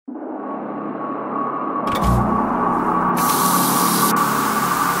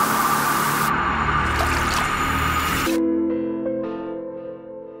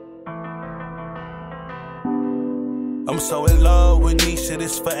so in love with NESHA,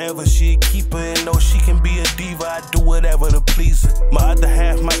 this forever. She a keeper and know she can be a diva. I do whatever to please her. My other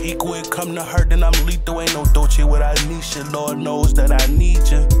half, my equal, it come to her, then I'm lethal. Ain't no DOLCE without NESHA. Lord knows that I need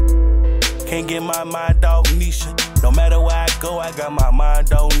you. Can't get my mind off NESHA. No matter where I go, I got my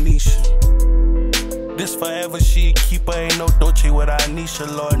mind on NESHA. This forever, she a keeper. Ain't no DOLCE without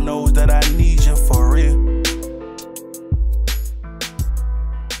NESHA. Lord knows that I need you for real.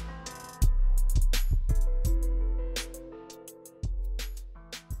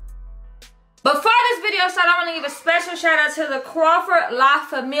 Before this video starts, I want to give a special shout out to the Crawford La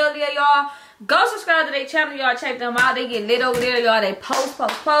Familia, y'all. Go subscribe to their channel, y'all. Check them out. They get lit over there, y'all. They post.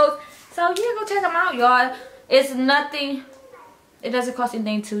 So yeah, go check them out, y'all. It's nothing. It doesn't cost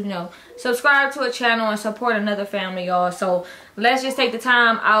anything to, you know, subscribe to a channel and support another family, y'all. So let's just take the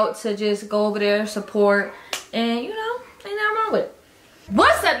time out to just go over there, support, and you know, ain't nothing wrong with it.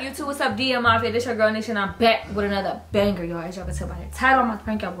 What's up, YouTube? What's up, DM Mafia? This your girl NESHA, and I'm back with another banger, y'all. As y'all can tell by the title, I'm about to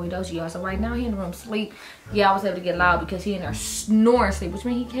prank out boy DOLCE, y'all. So right now he in the room sleep. Yeah, I was able to get loud because he in there snoring sleep, which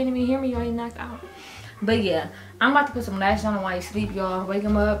means he can't even hear me, y'all. He knocked out. But yeah, I'm about to put some lashes on him while he sleep, y'all. Wake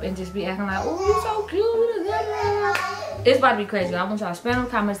him up and just be acting like, oh, you so cute. It's about to be crazy, y'all. I want y'all to spam them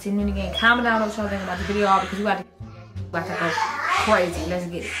comments, see me again. Comment down what y'all think about the video, y'all, because we about to go crazy. Let's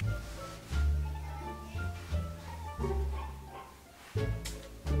get it.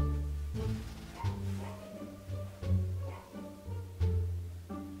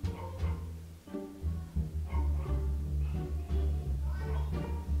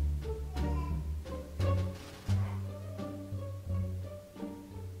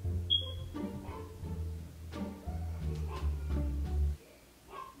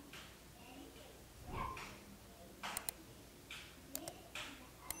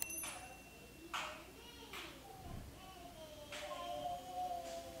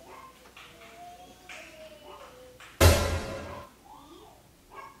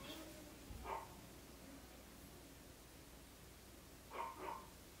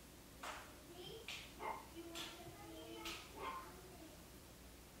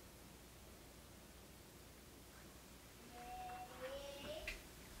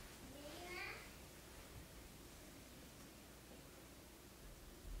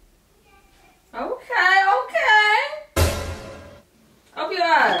 Okay. Open your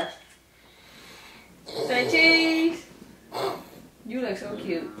eyes. Say cheese. You look so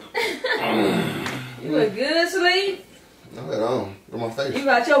cute. You look good, sleep. No, I don't. Look at my face. You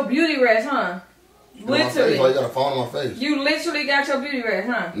got your beauty rest, huh? Literally. Why you got a phone on my face? You literally got your beauty rest,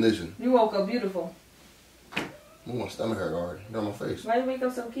 huh? Listen. You woke up beautiful. My stomach hurt already. Look at my face. Why you wake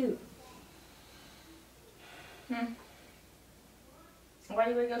up so cute? Why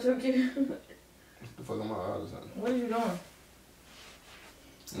you wake up so cute? What the fuck am my eyes or something? What are you doing?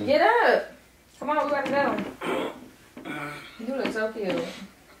 Get up! Come on, we gotta go. You look so cute.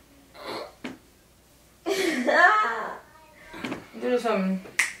 Do something.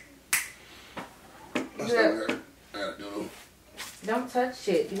 Don't touch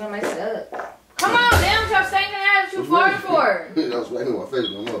shit. You gonna mess it up. Come on, damn! Stop stinking ass. What you farting for? I was waiting on my face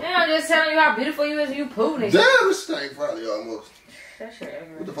no more. Damn, I'm just telling you how beautiful you is and you pooing it. Damn, it stank probably almost. That shit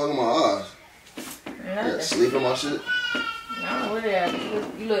ever. What the fuck am my eyes? Yeah, sleep on my shit. I don't know where they at.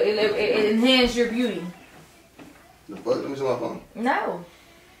 You look, it enhances your beauty. The fuck? Let me see my phone. No.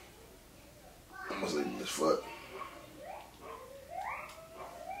 I'm gonna sleep as fuck.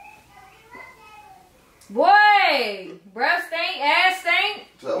 Boy, breath stink, ass stink.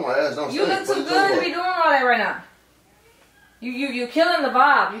 So my ass don't You stink. look too good to be doing all that right now. You killing the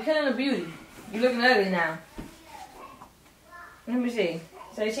vibe. You killing the beauty. You looking ugly now. Let me see.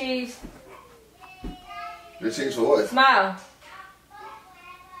 Say cheese. Your cheese for what? Smile.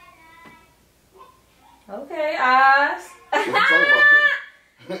 Okay, eyes. What the fuck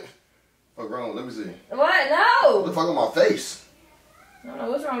about? Fuck wrong? Let me see. What? No. What the fuck on my face? I don't know.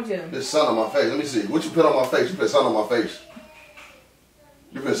 What's wrong with you? There's sun on my face. Let me see. What you put on my face? You put sun on my face.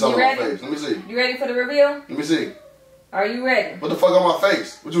 You put sun on my face. Let me see. You ready for the reveal? Let me see. Are you ready? What the fuck on my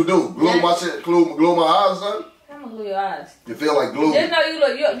face? What you do? Glue my shit? Glue my eyes or something? I'm gonna glue your eyes. You feel like glue? Just know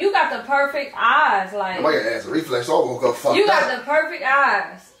you got the perfect eyes. Like I might get ass a reflex. So I woke up fucked up. You got the perfect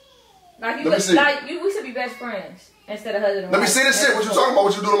eyes. Like you Let me see. Like we should be best friends instead of husband and wife. Let me see this shit. What you talking about?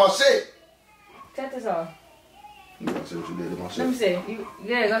 What you do to my shit? Cut this off. You gonna see what you did to my shit? Let me see.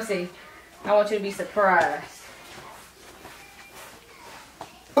 Yeah, go see. I want you to be surprised.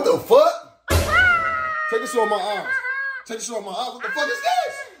 What the fuck? Take this shit on my eyes. Take this shit on my eyes. What the fuck is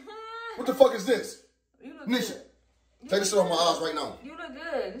this? What the fuck is this? You look NESHA, good. take this shit on my eyes right now. You look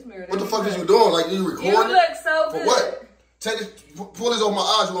good. This mirror. What the fuck is you doing? Like, you recording? You look so good. For what? Take this, pull this over my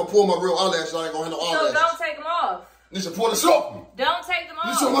eyes. You're gonna pull my real eyelashes. I ain't gonna have no eyelashes. So don't take them off. Nisha, pull the shit off me. Don't take them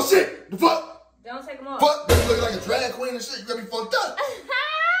You off. show my shit. The fuck? Don't take them off. Fuck, you looking like a drag queen and shit. You got me fucked up.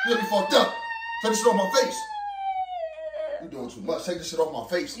 You got me fucked up. Take this shit off my face. You doing too much. Take this shit off my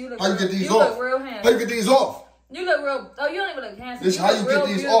face. How you get these off? Look real handsome. How you get these off? You look real. Oh, you don't even look handsome. This how you get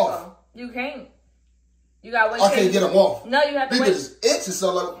these off? You can't. You got to wait. I can't get them off. No, you have to these wait. These bitches itching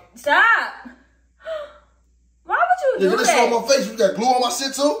so like. Stop. Why would you do This that? shit on my face. You got glue on my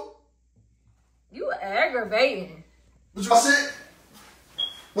shit too? You aggravating. What you said?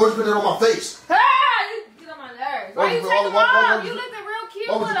 Why'd you put that on my face? Ah, you get on my nerves. Why you take them off? You looking real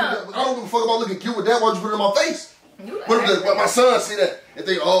cute with them. I don't give a fuck about looking cute with that. Why'd you put it on my face? What my son see that and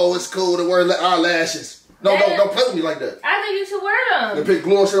think, oh, it's cool to wear eyelashes. No, don't play with me like that. I think you should wear them. They put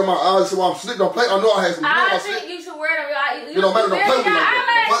glue on shit on my eyes so while I'm sleeping. Don't play. I know I had some glue on my I shit. think you should wear them. It don't matter. Don't play with me like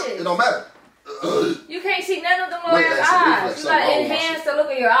that. It don't matter. You can't see none of them little eyes. You gotta enhance the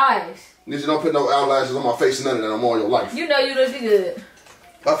look of your eyes. Nisha, don't put no eyelashes on my face and none of that no more in your life. You know you look good.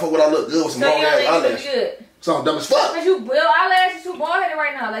 I fuck what I look good with some long ass eyelashes. Good. Sound dumb as fuck. Cause your eyelashes too bald headed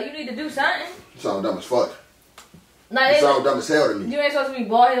right now. Like you need to do something. Sound dumb as fuck. Like, you sound dumb as hell to me. You ain't supposed to be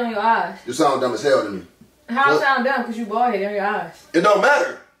bald headed on your eyes. You sound dumb as hell to me. How it sound dumb? Cause you bald headed on your eyes. It don't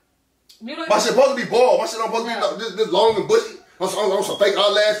matter. You look my shit supposed to be bald. My shit don't supposed to be this long and bushy. On some fake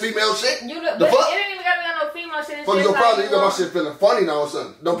eyelash female shit. You look. The fuck? It ain't even gotta be on no female shit. Fuck your problem. You got my shit feeling funny now or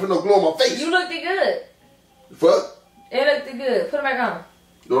something. Don't put no glue on my face. You looked good. The fuck? It looked good. Put it back on.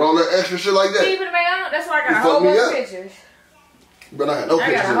 Doing all that extra shit like that. Can you put it back on? That's why I got a whole bunch of pictures. You better not have no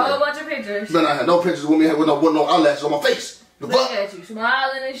pictures. I got a whole bunch of pictures. You better not have no pictures with me with no eyelashes on my face. The Look fuck? at you,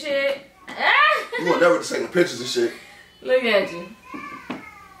 smiling and shit. You won't never take no pictures and shit. Look at you.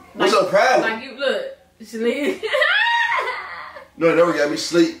 What's your problem? Like you look. Sleep. You ain't never got me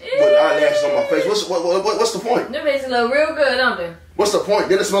sleep with eyelashes on my face. What's the point? Them bitches look real good, don't they? What's the point?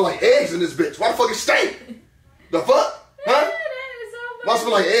 Then it smell like eggs in this bitch. Why the fuck it stink? The fuck? Huh? Why it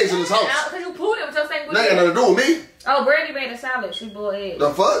smell like eggs in this house? Because you pulled it with your same. That ain't nothing to do with me. Oh, Brandy made a salad. She boiled eggs. The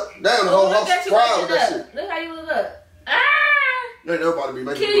fuck? Damn, the whole house fried with that shit. Look how you look up. Ah! You ain't never about to be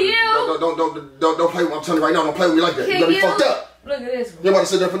making Kill you. Don't play with me. I'm telling you right now, don't play with me like that. You got me fucked up. Look at this one. You about to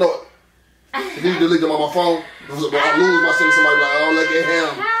sit there for no. If you delete them on my phone, I lose my shit. Somebody like, oh, look at him.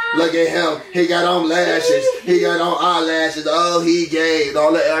 Look at him. He got on lashes. He got on eyelashes. Oh, he gay.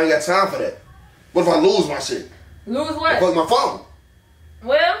 All that. I ain't got time for that. What if I lose my shit? Lose what? Fuck my phone.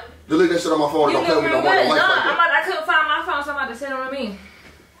 Well, delete that shit on my phone. Don't play with me no more. I couldn't find my phone, so I'm about to send it on me.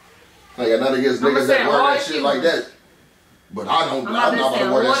 I got none against niggas that wear that shit like that. But I'm not about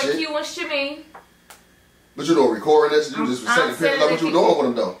to wear that shit. Q and Shimmy. But you doing recording this? You just sending pictures like what you doing with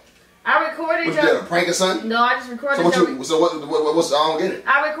them though? I recorded your... What you did, a prank or something? No, I just recorded what's I don't get it.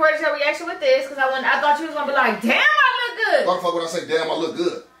 I recorded your reaction with this because I thought you was going to be like, damn, I look good. Why the fuck would I say, damn, I look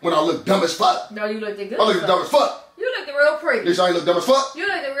good? When I look dumb as fuck. No, you looked good. I look dumb as fuck. You looked real pretty. Bitch, I ain't look dumb as fuck. You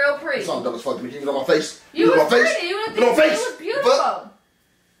looked real pretty. You sound dumb as fuck to me. Can you get on my face? You was pretty. You looked face. You was beautiful.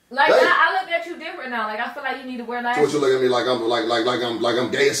 Like I look at you different now. Like I feel like you need to wear lashes. So what you look at me like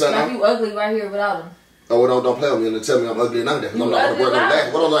I'm gay or something? Like you ugly right here without them. Oh, well, don't play with me and tell me I'm ugly and none of that. I'm not gonna wear no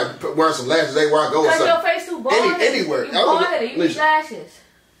lashes. What I'm like wearing some lashes everywhere I go or something. Because your face too bald. Anywhere. You bald. You need lashes.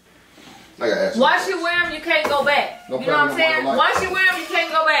 I gotta ask you. Once you wear them, you can't go back. You know what I'm saying? Once you wear them, you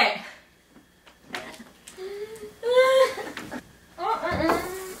can't go back.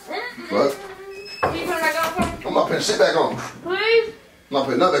 What? Can you put it back on? I'm not putting shit back on. Please? I'm not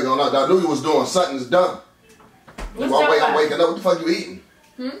putting nothing back on. I knew you was doing something's dumb. I'm waking up. What the fuck you eating?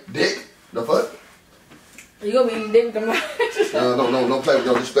 Dick? The fuck? You gonna be eating dick with them lashes? Don't play with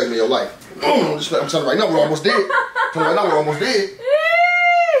no disrespect me in your life. Don't disrespect. I'm telling you right now, we're almost dead.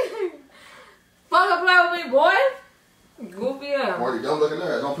 Fucking play with me, boy. Goofy ass. Marty, don't look in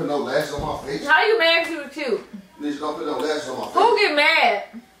there. Don't put no lashes on my face. How you mad because you were cute? Bitch, don't put no lashes on my face. Who get mad?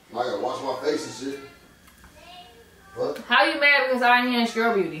 I gotta wash my face and shit. What? How you mad because I enhanced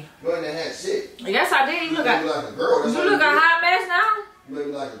your beauty? You ain't had shit. Yes, I did. You look like a girl. You look a hot mess now. You made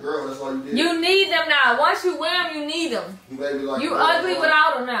me like a girl. That's all you did. You need them now. Once you wear them, you need them. You made me like you ugly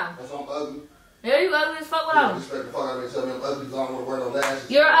without them now. That's why I'm ugly. Yeah, you ugly as fuck without them. Respect the fuck out of me. Tell me I'm ugly because I don't want to wear no lashes.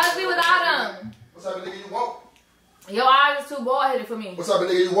 You're ugly without them. What type of nigga you want? Your eyes is too bald-headed for me. What type of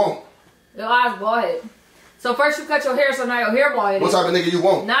nigga you want? Your eyes bald-headed. So first you cut your hair, so now your hair bald-headed. What type of nigga you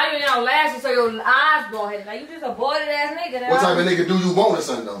want? Now you ain't no lashes, so your eyes bald-headed. Like you just a bald-headed ass nigga. What type of nigga do you want or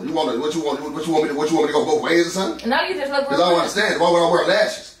something though? What you want me to go both ways or something? No, you just look. Because I don't understand. Why would I wear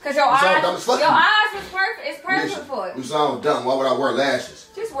lashes? Because your eyes was perfect. It's perfect for it. You sound dumb. Why would I wear lashes?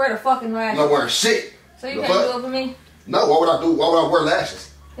 Just wear the fucking lashes. I'm not wearing shit. So you can't do it for me? No. Why would I wear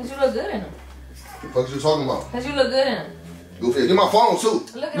lashes? Because you look good in them. What the fuck are you talking about? Because you look good in them. Goofy. Get my phone too.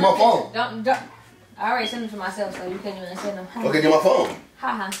 Look at my phone. Don't. I already sent them to myself, so you can't even send them. Okay, get my phone.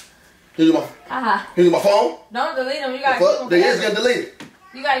 Haha. Here's my phone. Don't delete them. You gotta The keep fuck? them They forever. is getting deleted.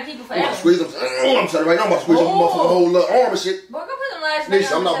 You gotta keep it I'm forever. about to squeeze them. I'm telling you right now, I'm about to squeeze them motherfucking whole little arm and shit. Boy, go put them lashes back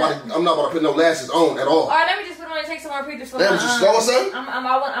Nisha, on. I'm not about to put no lashes on at all. Alright, let me just put them on and take some more pictures for Damn, my was you slow or something?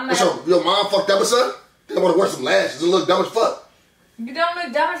 I'm What's your mind fucked up or something? Think I want to wear some lashes. It look dumb as fuck. You don't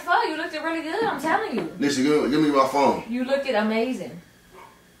look dumb as fuck. You looked it really good. I'm telling you. Nisha, give me my phone. You looked it amazing.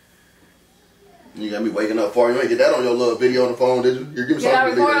 You got me waking up for you. You ain't get that on your little video on the phone, did you? You give me Did I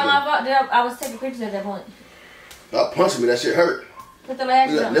something to record delete on that. my phone? I was taking pictures at that point. Stop punching me. That shit hurt. Put the You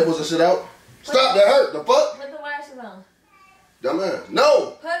lashes got on. nipples and shit out. Stop. That hurt. The fuck? Put the lashes on. Dumbass.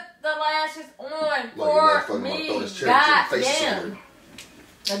 No. Put the lashes on Like, for I'm gonna throw me. this cherry to your face Goddamn. somewhere.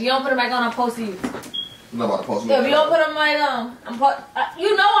 If you don't put them back on, I'll post to you. I'm not about to post me. If you don't put them back on,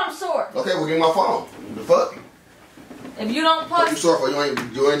 you know I'm sore. Okay, well, give me my phone. The fuck? If you don't What you post, sore for? You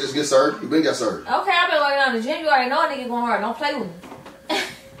ain't just get served. You been got served. okay, I've been working on the gym. You already know a nigga going hard. Don't play with me.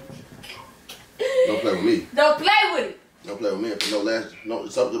 Don't play with me. Don't play with it. Don't play with me. For no lashes. No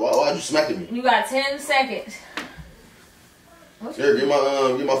something. Why you smacking me? You got 10 seconds. Here, give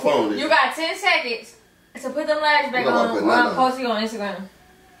my phone. Then. You got 10 seconds to put them lashes back I'm not on, putting or nothing I'll post you on Instagram.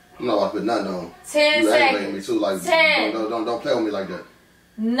 I'm not about to put nothing on. 10 You aggravating seconds. me too. Like 10. Don't play with me like that.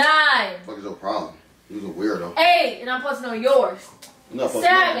 9. Fuck is your problem? You was a weirdo. 8. And I'm posting on yours. I'm not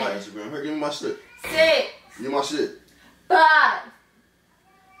posting on 7. my Instagram. Here, give me my shit. 6. Give me my shit. 5.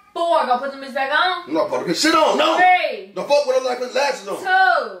 4. Go put them bitch back on. I'm not about to put shit on. No. 3. The fuck with them like put lashes on. 2.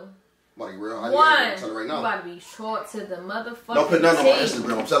 I'm about to get real. 1. I'm telling you right You now. about to be short to the motherfucking Don't put nothing on my T.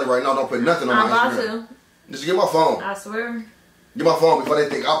 Instagram. I'm telling you right now. Don't put nothing on I'm my about Instagram. to. Just get my phone. I swear. Get my phone before they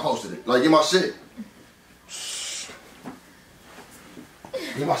think I posted it. Like, get my shit.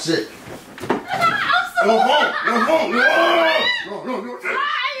 Get my shit. I'm Get my phone. Get my phone. No.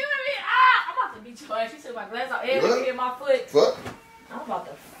 I'm about to beat your ass. You took my glass off. Everything hit my foot. Fuck. I'm about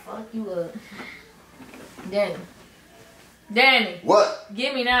to fuck you up. Danny. What?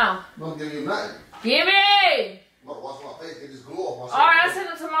 Give me now. I'm not giving you nothing. Give me. I'm about to wash my face. Get this glue off my shit. Alright, I send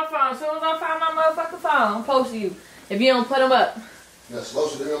them to my phone. As soon as I find my motherfucking phone, I'll post to you. If you don't put them up. Yeah, slow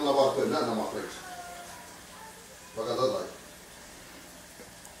shit. I'm not about to put nothing on my face. What I look like?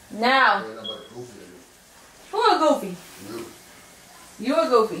 Now. Ain't nobody goofy than you. Who a goofy? You. You a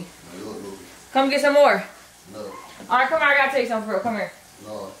goofy. No, you look goofy. Come get some more. No. Alright, come here. I gotta tell you something for real. Come here.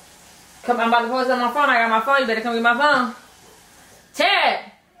 No. Come, I'm about to post it on my phone. I got my phone. You better come get my phone. 10.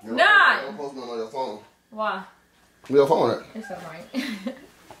 9. Don't post me on your phone. Why? Where your phone at? It's alright.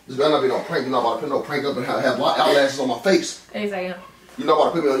 This better not be no prank. You're not about to put no prank up and have eyelashes on my face. Exactly. You're not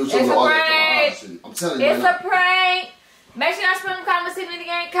about to put me on YouTube It's with a all that on my prank. eyes. And I'm telling you It's right a now. prank. Make sure y'all spend them comments in the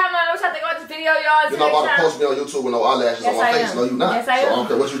game. Comment on what y'all think about this video, y'all. You're not about to post me on YouTube with no eyelashes on Yes, my I face. am. No, you're not. Yes, I So I am. don't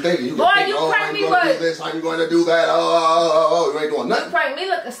care what you thinking. You Boy, can think, you oh, prank I'm me going to do with- this. How you going to do that? Oh. You ain't doing You nothing. prank me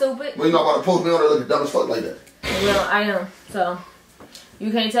looking stupid. But you're not about to post me on there looking dumb as fuck like that. Well, I am. So,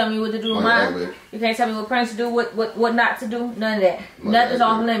 you can't tell me what to do with My mine. bad. You can't tell me what pranks to do, what not to do. None of that. My Nothing's bad,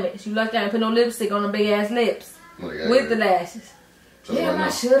 off baby. limits. You lucky I didn't put no lipstick on the big ass lips. With the lashes. So right Damn, I now.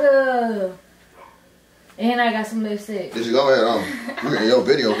 should've. And I got some lipstick. Did you go ahead? You're in your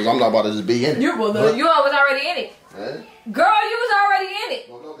video because I'm not about to just be in it. You was already in it. Eh? Girl, you was already in it.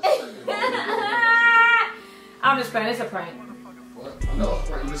 Well, no, this ain't about I'm just playing. It's a prank. what? I know it's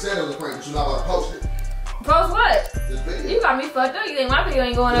a prank. You just said it was a prank, but you're not about to post it. Post what? This video. You got me fucked up. You think my video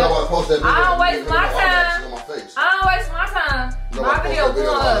ain't going You're not up? about to post that video. I don't waste my All that time. shit on my face. I don't waste my time. You know My what? video Post that going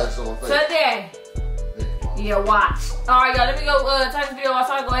video, all up that shit on my face. today. Yeah, watch. Alright, y'all. Let me go type the video. I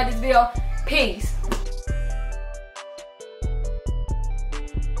saw I go edit this video. Peace.